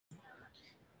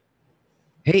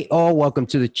Hey all, welcome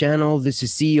to the channel. This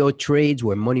is CEO Trades,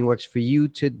 where money works for you.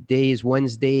 Today is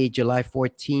Wednesday, July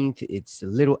 14th. It's a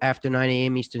little after 9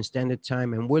 a.m. Eastern Standard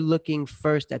Time, and we're looking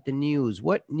first at the news.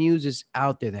 What news is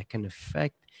out there that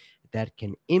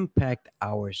can impact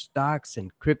our stocks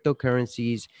and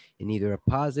cryptocurrencies in either a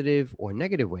positive or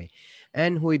negative way?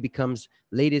 And Hui becomes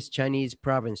latest Chinese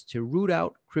province to root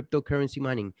out cryptocurrency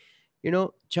mining.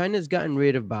 China's gotten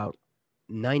rid of about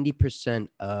 90%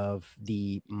 of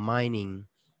the mining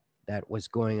that was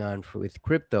going on with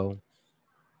crypto.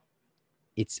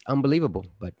 It's unbelievable,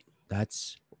 but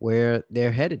that's where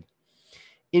they're headed.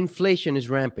 Inflation is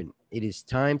rampant. It is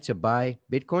time to buy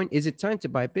Bitcoin. Is it time to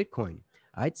buy Bitcoin?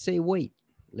 I'd say wait.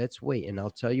 Let's wait, and I'll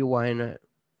tell you why in a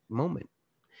moment.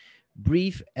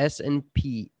 Brief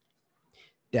S&P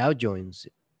Dow Jones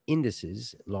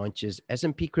Indices launches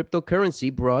S&P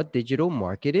Cryptocurrency Broad Digital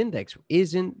Market Index.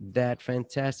 Isn't that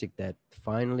fantastic that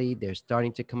finally they're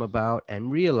starting to come about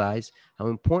and realize how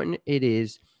important it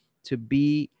is to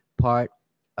be part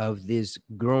of this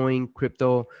growing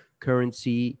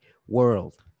cryptocurrency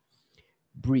world?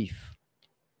 Brief.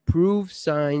 Proof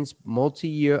signs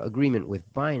multi-year agreement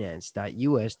with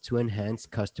Binance.us to enhance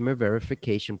customer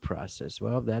verification process.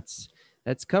 Well, that's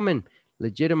coming.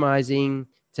 Legitimizing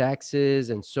taxes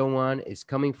and so on is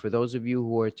coming for those of you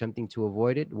who are attempting to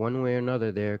avoid it. One way or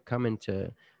another, they're coming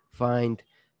to find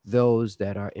those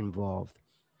that are involved.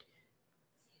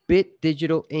 Bit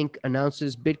Digital Inc.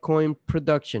 announces Bitcoin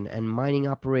production and mining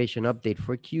operation update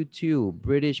for Q2.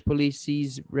 British police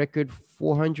seize record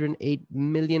 408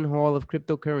 million haul of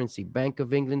cryptocurrency. Bank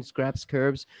of England scraps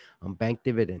curbs on bank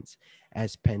dividends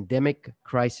as pandemic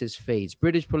crisis fades.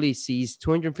 British police seize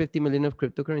 250 million of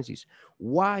cryptocurrencies.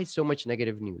 Why so much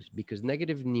negative news? Because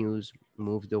negative news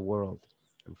moves the world.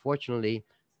 Unfortunately,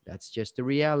 that's just the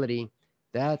reality.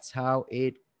 That's how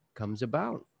it comes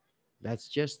about. That's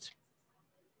just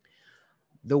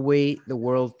the way the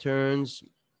world turns.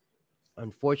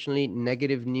 Unfortunately,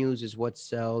 negative news is what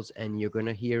sells, and you're going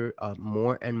to hear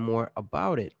more and more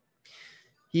about it.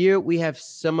 Here we have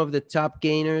some of the top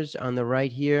gainers on the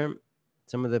right here.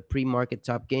 Some of the pre-market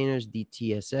top gainers.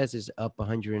 DTSS is up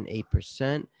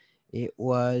 108%. It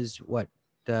was what?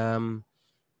 Um,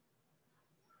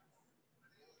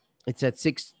 it's at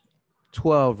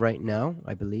 612 right now,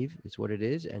 I believe is what it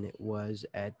is, and it was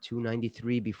at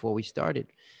 293 before we started.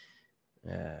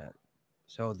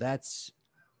 So that's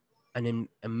an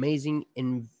amazing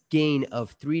gain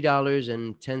of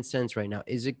 $3.10 right now.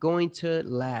 Is it going to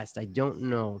last? I don't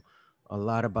know a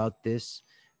lot about this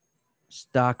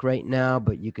stock right now,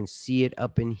 but you can see it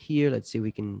up in here. Let's see if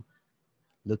we can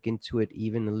look into it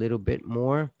even a little bit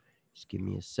more. Just give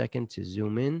me a second to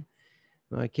zoom in.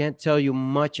 Well, I can't tell you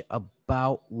much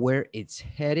about where it's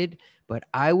headed, but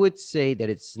I would say that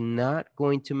it's not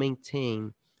going to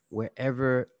maintain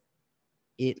wherever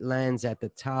it lands at the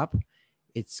top.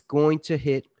 It's going to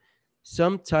hit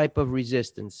some type of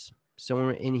resistance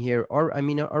somewhere in here, or I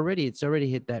mean, it's already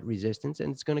hit that resistance,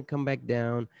 and it's going to come back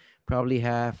down, probably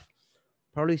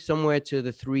somewhere to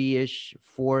the 3-ish,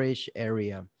 4-ish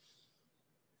area.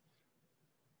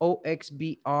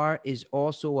 OXBR is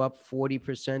also up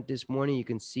 40% this morning. You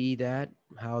can see that,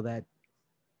 how that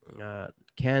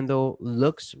candle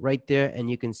looks right there,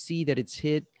 and you can see that it's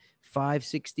hit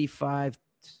 565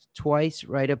 twice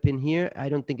right up in here. I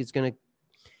don't think it's going to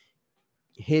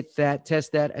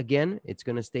test that again. It's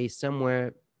going to stay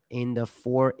somewhere in the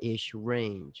 4-ish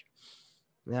range.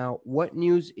 Now, what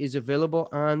news is available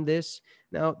on this?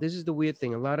 Now, this is the weird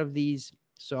thing. A lot of these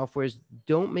softwares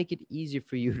don't make it easy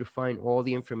for you to find all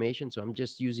the information. So I'm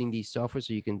just using these software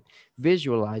so you can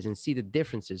visualize and see the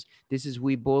differences. This is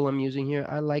Webull I'm using here.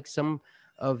 I like some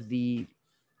of the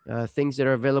things that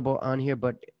are available on here,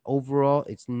 but overall,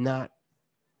 it's not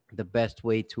the best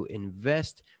way to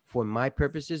invest for my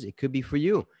purposes. It could be for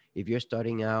you. If you're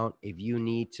starting out, if you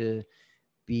need to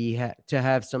to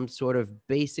have some sort of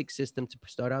basic system to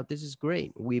start out, this is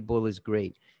great. Webull is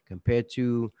great compared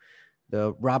to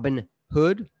the Robin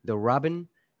Hood.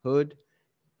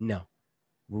 No,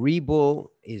 Webull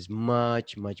is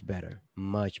much better,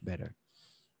 much better.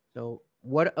 So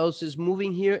what else is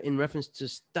moving here in reference to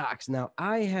stocks? Now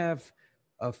I have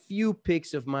a few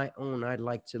picks of my own I'd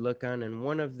like to look on, and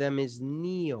one of them is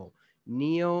NEO.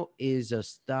 NEO is a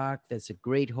stock that's a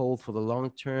great hold for the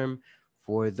long term.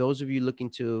 For those of you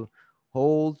looking to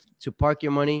park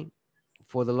your money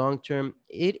for the long term,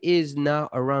 it is now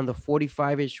around the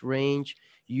 45-ish range.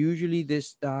 Usually this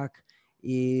stock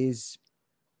is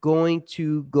going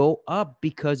to go up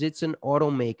because it's an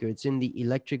automaker. It's in the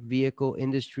electric vehicle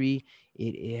industry.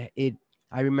 I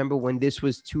remember when this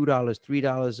was $2,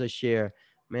 $3 a share.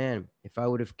 Man, if I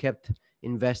would have kept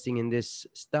investing in this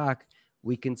stock,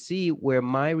 we can see where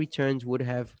my returns would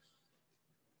have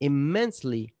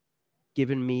immensely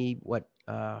given me what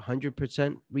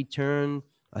 100% return,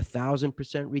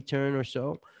 1,000% return or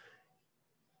so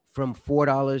from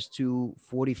 $4 to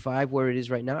 45 where it is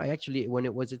right now. I actually, when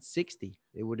it was at 60,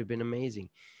 it would have been amazing.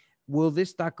 Will this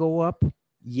stock go up?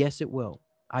 Yes, it will.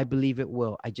 I believe it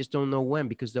will. I just don't know when,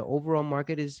 because the overall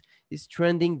market is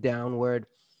trending downward.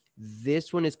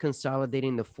 This one is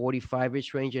consolidating the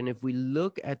 45-ish range. And if we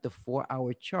look at the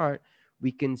 4-hour chart,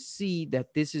 we can see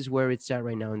that this is where it's at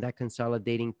right now in that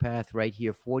consolidating path right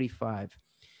here, 45.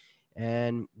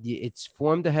 And it's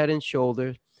formed a head and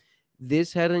shoulder.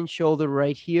 This head and shoulder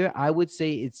right here, I would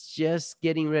say it's just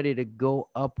getting ready to go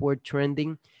upward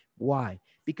trending. Why?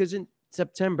 Because in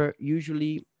September,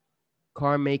 usually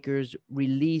car makers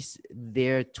release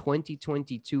their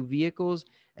 2022 vehicles,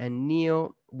 and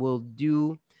NIO will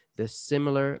do the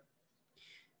similar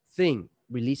thing,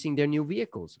 releasing their new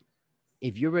vehicles.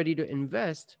 If you're ready to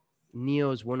invest,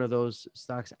 NIO is one of those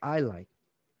stocks I like.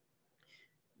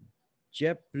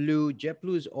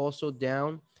 JetBlue is also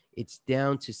down. It's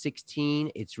down to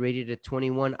 16. It's rated at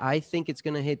 21. I think it's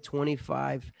going to hit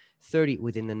 25, 30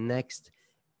 within the next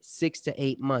 6 to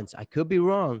 8 months. I could be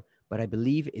wrong, but I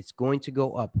believe it's going to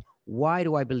go up. Why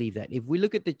do I believe that? If we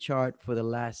look at the chart for the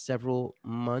last several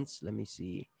months, let me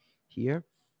see here.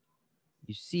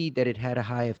 You see that it had a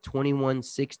high of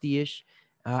 2160-ish.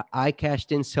 I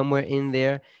cashed in somewhere in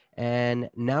there, and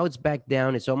now it's back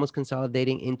down. It's almost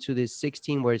consolidating into this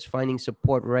 16 where it's finding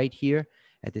support right here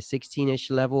at the 16-ish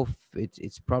level.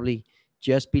 It's probably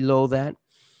just below that,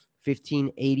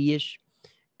 1580-ish.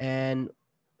 And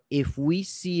if we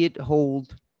see it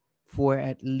hold for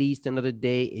at least another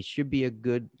day, it should be a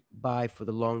good buy for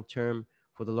the long term,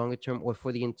 for the longer term, or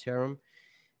for the interim.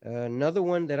 Another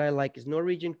one that I like is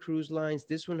Norwegian Cruise Lines.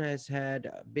 This one has had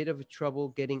a bit of trouble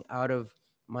getting out of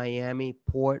Miami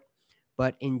port,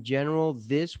 but in general,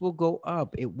 this will go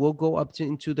up. It will go up to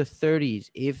into the 30s,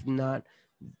 if not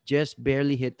just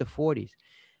barely hit the 40s.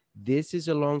 This is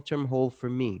a long-term hold for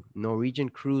me, Norwegian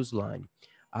Cruise Line.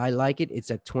 I like it. It's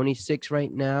at 26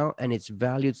 right now, and it's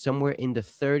valued somewhere in the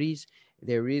 30s.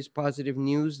 There is positive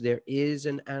news. There is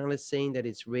an analyst saying that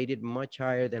it's rated much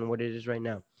higher than what it is right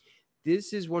now.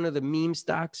 This is one of the meme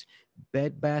stocks,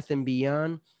 Bed Bath and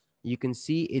Beyond. You can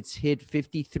see it's hit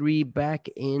 53 back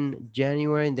in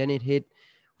January, and then it hit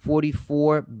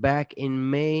 44 back in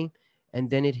May, and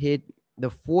then it hit the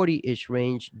 40-ish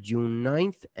range June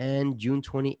 9th and June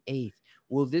 28th.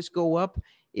 Will this go up?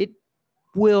 It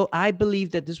will. I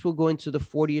believe that this will go into the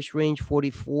 40-ish range,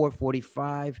 44,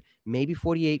 45, maybe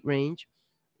 48 range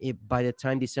by the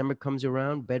time December comes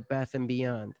around. Bed Bath and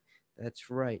Beyond. That's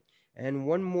right. And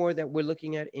one more that we're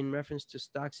looking at in reference to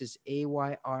stocks is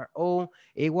AYRO.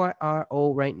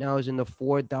 AYRO right now is in the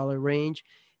 $4 range.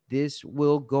 This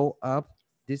will go up.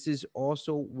 This is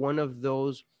also one of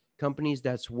those companies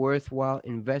that's worthwhile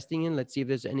investing in. Let's see if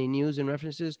there's any news and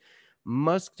references.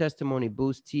 Musk testimony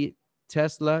boosts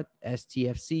Tesla.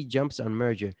 STFC jumps on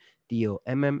merger deal.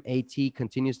 MMAT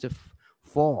continues to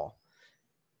fall.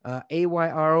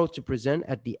 AYRO to present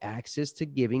at the Access to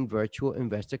Giving Virtual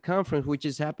Investor Conference, which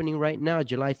is happening right now,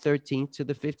 July 13th to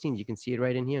the 15th. You can see it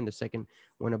right in here in the second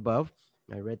one above.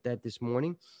 I read that this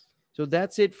morning. So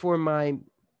that's it for my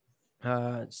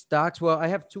stocks. Well, I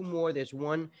have two more. There's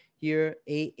one here,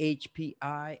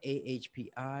 AHPI,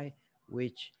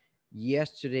 which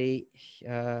yesterday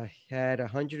had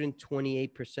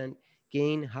 128%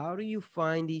 gain. How do you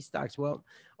find these stocks? Well,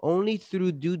 only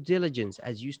through due diligence.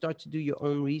 As you start to do your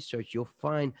own research, you'll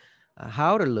find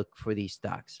how to look for these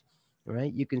stocks. All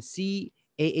right. You can see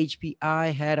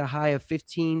AHPI had a high of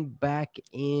 15 back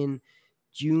in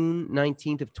June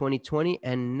 19th of 2020.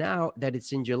 And now that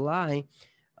it's in July,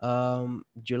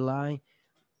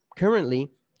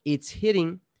 currently it's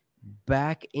hitting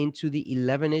back into the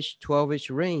 11-ish,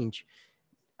 12-ish range.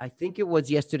 I think it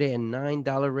was yesterday a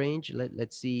 $9 range.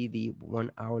 Let's see the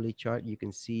 1 hourly chart. You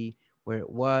can see where it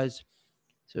was.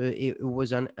 So it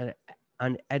was on at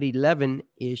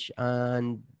 11-ish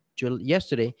on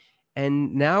yesterday,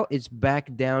 and now it's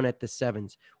back down at the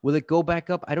 7s. Will it go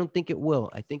back up? I don't think it will.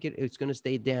 I think it's going to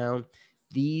stay down.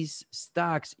 These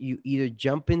stocks, you either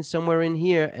jump in somewhere in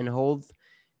here and hold,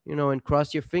 and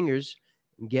cross your fingers,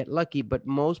 get lucky, but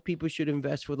most people should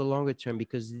invest for the longer term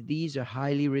because these are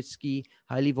highly risky,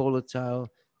 highly volatile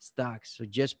stocks. So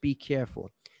just be careful.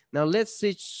 Now let's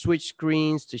switch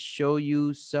screens to show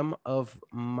you some of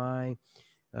my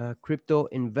crypto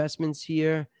investments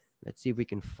here. Let's see if we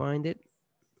can find it.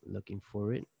 Looking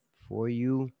for it for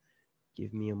you.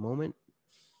 Give me a moment.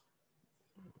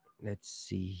 Let's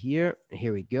see here.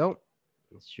 Here we go.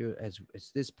 Sure, as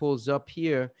this pulls up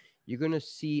here, you're going to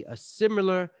see a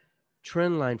similar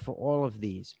trend line for all of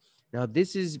these. Now,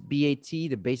 this is BAT,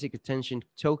 the basic attention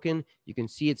token. You can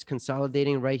see it's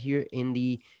consolidating right here in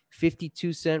the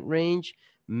 52-cent range.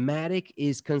 Matic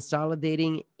is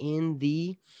consolidating in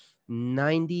the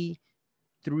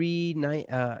 93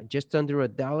 just under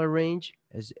 $1 range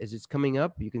as it's coming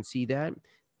up. You can see that.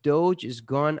 Doge is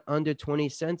gone under 20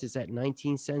 cents. It's at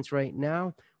 19 cents right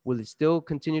now. Will it still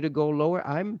continue to go lower?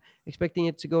 I'm expecting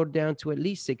it to go down to at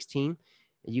least 16.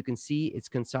 You can see it's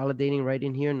consolidating right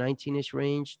in here, 19-ish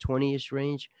range, 20-ish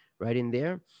range, right in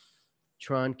there.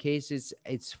 Tron case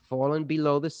it's fallen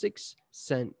below the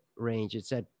 6-cent range.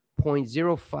 It's at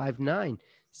 0.059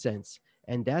 cents.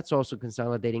 And that's also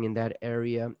consolidating in that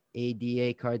area.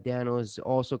 ADA Cardano is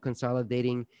also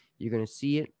consolidating. You're going to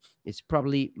see it. It's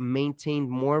probably maintained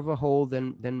more of a hold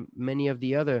than many of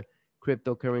the other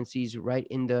cryptocurrencies, right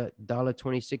in the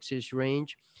 $1.26-ish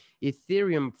range.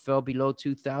 Ethereum fell below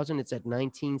 2,000. It's at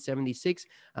 1976.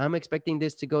 I'm expecting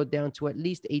this to go down to at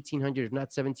least 1,800, if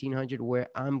not 1,700, where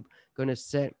I'm going to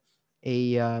set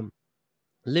a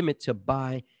limit to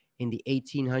buy in the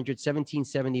 1,800,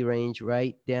 1,770 range,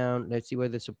 right down. Let's see where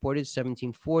the support is,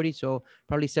 1,740. So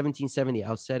probably 1,770.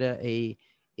 I'll set a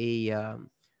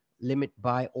limit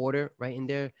buy order right in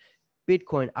there.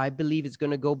 Bitcoin, I believe it's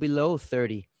going to go below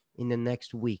 30 in the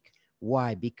next week.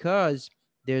 Why? Because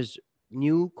there's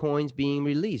new coins being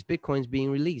released, Bitcoins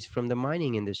being released from the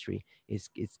mining industry. It's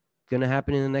going to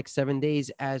happen in the next 7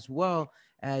 days, as well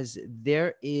as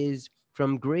there is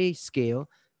from Grayscale,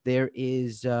 there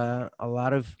is a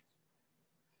lot of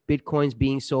Bitcoins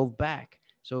being sold back.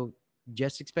 So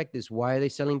just expect this. Why are they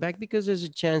selling back? Because there's a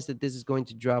chance that this is going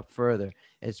to drop further,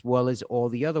 as well as all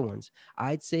the other ones.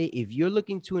 I'd say if you're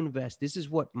looking to invest, this is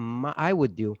what I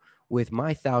would do with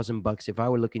my $1,000 if I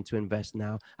were looking to invest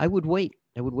now. I would wait.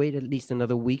 I would wait at least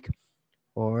another week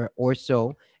or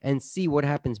so and see what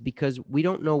happens, because we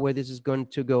don't know where this is going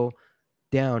to go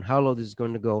down, how low this is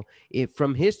going to go. If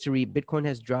from history, Bitcoin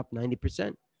has dropped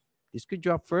 90%. This could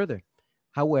drop further.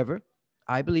 However,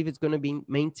 I believe it's going to be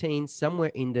maintained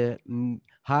somewhere in the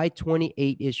high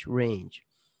 28-ish range.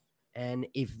 And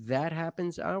if that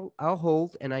happens, I'll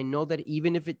hold. And I know that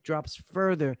even if it drops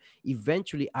further,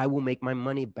 eventually I will make my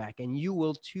money back. And you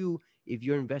will too if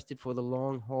you're invested for the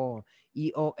long haul.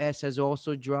 EOS has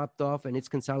also dropped off, and it's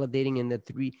consolidating in the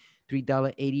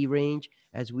 $3.80 range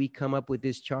as we come up with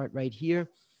this chart right here.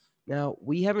 Now,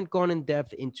 we haven't gone in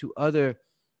depth into other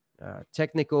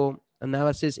technical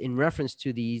analysis in reference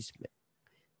to these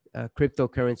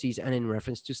cryptocurrencies and in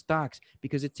reference to stocks,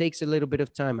 because it takes a little bit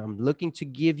of time. I'm looking to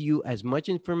give you as much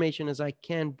information as I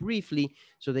can briefly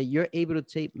so that you're able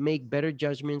to make better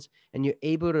judgments and you're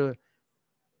able to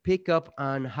pick up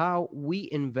on how we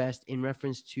invest in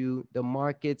reference to the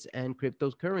markets and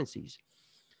cryptocurrencies.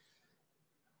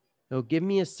 So give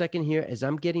me a second here as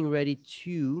I'm getting ready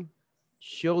to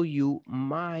show you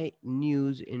my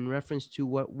news in reference to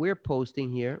what we're posting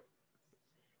here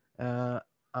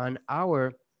on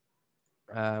our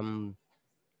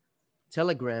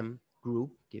Telegram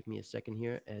group. Give me a second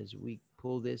here as we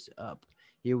pull this up.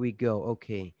 Here we go.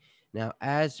 Okay. Now,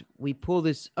 as we pull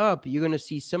this up, you're going to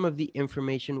see some of the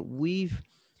information we've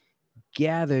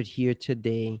gathered here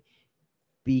today,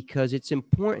 because it's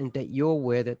important that you're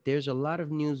aware that there's a lot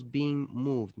of news being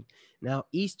moved. Now,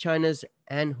 East China's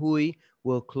Anhui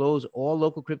will close all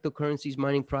local cryptocurrencies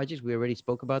mining projects. We already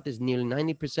spoke about this. Nearly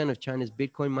 90% of China's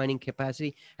Bitcoin mining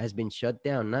capacity has been shut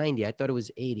down. 90. I thought it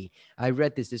was 80. I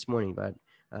read this morning, but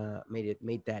made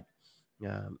that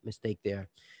mistake there.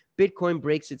 Bitcoin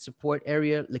breaks its support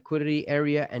area, liquidity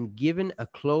area, and given a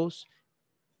close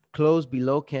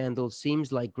below candle,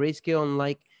 seems like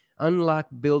Grayscale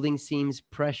unlocked building seems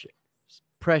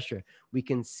pressure. We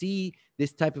can see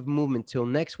this type of movement till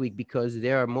next week because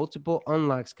there are multiple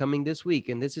unlocks coming this week.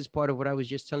 And this is part of what I was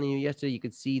just telling you yesterday. You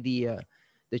could see the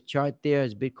chart there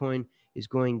as Bitcoin is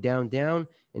going down,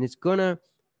 and it's going to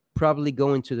probably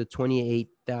go into the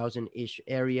 28,000-ish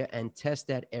area and test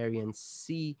that area and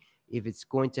see if it's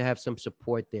going to have some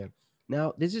support there.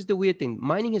 Now, this is the weird thing.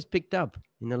 Mining has picked up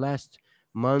in the last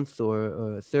month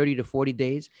or 30 to 40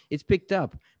 days. It's picked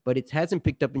up, but it hasn't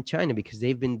picked up in China because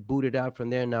they've been booted out from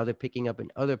there. Now they're picking up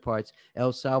in other parts.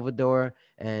 El Salvador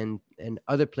and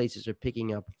other places are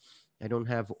picking up. I don't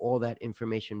have all that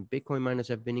information. Bitcoin miners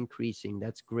have been increasing.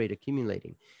 That's great,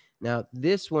 accumulating. Now,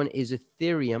 this one is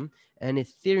Ethereum, and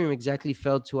Ethereum exactly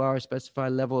fell to our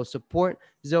specified level of support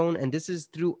zone. And this is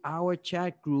through our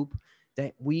chat group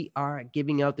that we are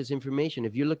giving out this information.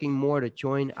 If you're looking more to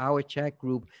join our chat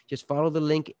group, just follow the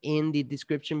link in the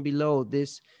description below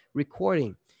this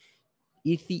recording.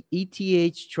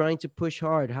 ETH trying to push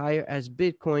hard higher as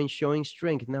Bitcoin showing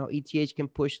strength. Now ETH can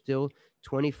push still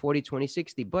 2040,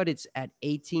 2060, but it's at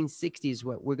 1860 is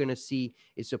what we're going to see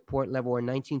is support level, or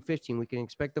 1915. We can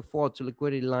expect a fall to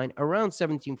liquidity line around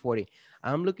 1740.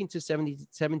 I'm looking to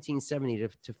 1770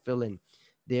 to fill in.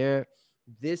 There,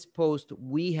 this post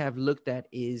we have looked at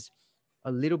is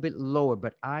a little bit lower,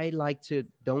 but I like to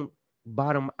don't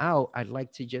bottom out. I'd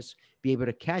like to just be able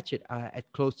to catch it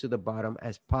at close to the bottom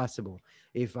as possible.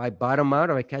 If I bottom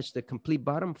out or I catch the complete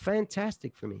bottom,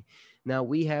 fantastic for me. Now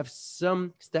we have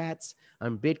some stats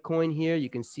on Bitcoin here. You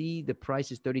can see the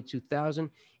price is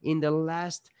 32,000. In the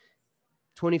last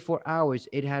 24 hours,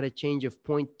 it had a change of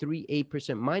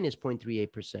 0.38%, minus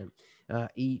 0.38%.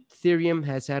 Ethereum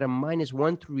has had a minus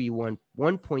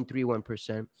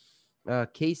 1.31%.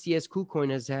 KCS KuCoin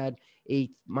has had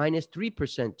a minus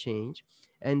 3% change,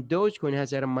 and Dogecoin has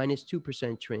had a minus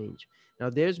 2% change. Now,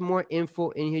 there's more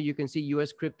info in here. You can see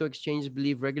U.S. crypto exchanges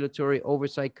believe regulatory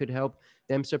oversight could help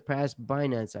them surpass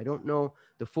Binance. I don't know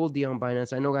the full deal on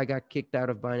Binance. I know I got kicked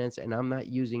out of Binance, and I'm not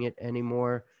using it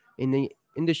anymore in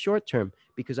the short term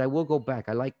because I will go back.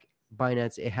 I like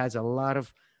Binance. It has a lot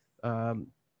of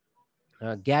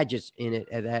gadgets in it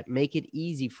that make it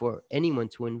easy for anyone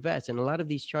to invest. And a lot of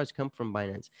these charts come from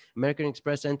Binance. American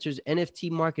Express enters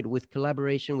NFT market with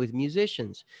collaboration with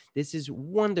musicians. This is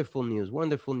wonderful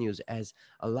news as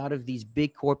a lot of these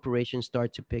big corporations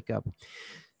start to pick up.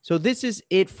 So this is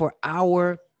it for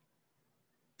our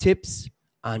tips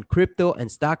on crypto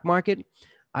and stock market.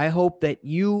 I hope that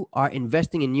you are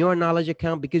investing in your knowledge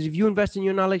account, because if you invest in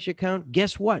your knowledge account,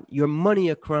 guess what? Your money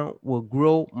account will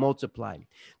grow multiplied.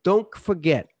 Don't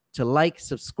forget to like,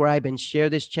 subscribe, and share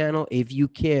this channel if you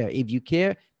care. If you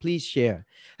care, please share.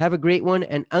 Have a great one.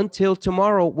 And until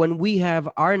tomorrow, when we have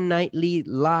our nightly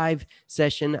live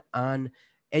session on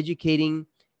educating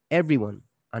everyone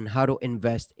on how to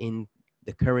invest in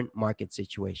the current market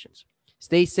situations.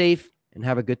 Stay safe and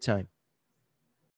have a good time.